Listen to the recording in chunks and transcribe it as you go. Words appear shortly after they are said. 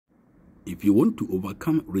If you want to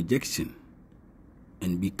overcome rejection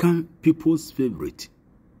and become people's favorite,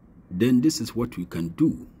 then this is what you can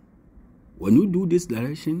do. When you do this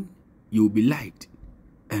direction, you will be liked,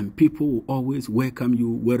 and people will always welcome you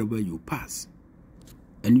wherever you pass.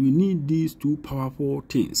 And you need these two powerful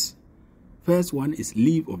things. First one is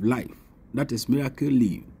leaf of life, that is miracle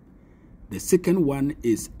leaf. The second one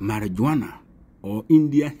is maraujina or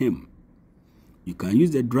India hemp. You can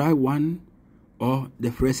use the dry one or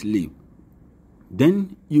the fresh leaf.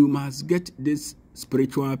 Then you must get this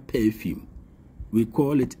spiritual perfume. We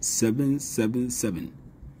call it 777.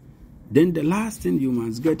 Then the last thing you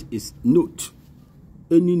must get is note.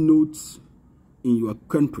 Any notes in your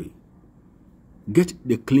country, get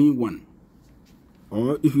the clean one.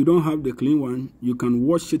 Or if you don't have the clean one, you can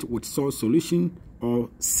wash it with salt solution or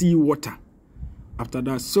sea water. After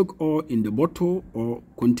that, soak all in the bottle or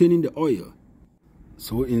containing the oil.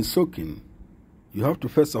 So in soaking, you have to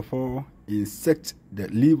first of all insert the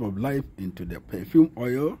leaf of life into the perfume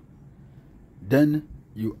oil. Then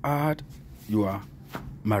you add your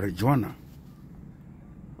maraujina.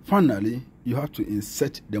 Finally, you have to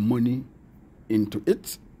insert the money into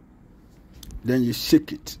it. Then you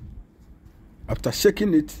shake it. After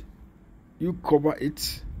shaking it, you cover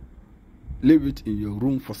it, leave it in your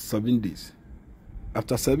room for 7 days.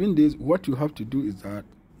 After 7 days, what you have to do is that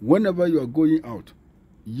whenever you are going out,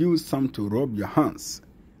 use some to rub your hands,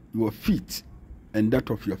 your feet, and that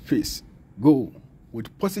of your face. Go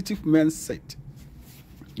with positive mindset.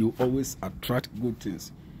 You always attract good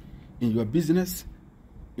things in your business,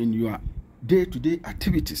 in your day-to-day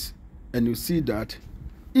activities. And you see that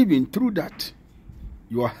even through that,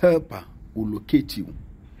 your helper will locate you.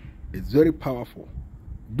 It's very powerful.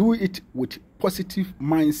 Do it with positive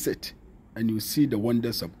mindset, and you see the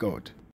wonders of God.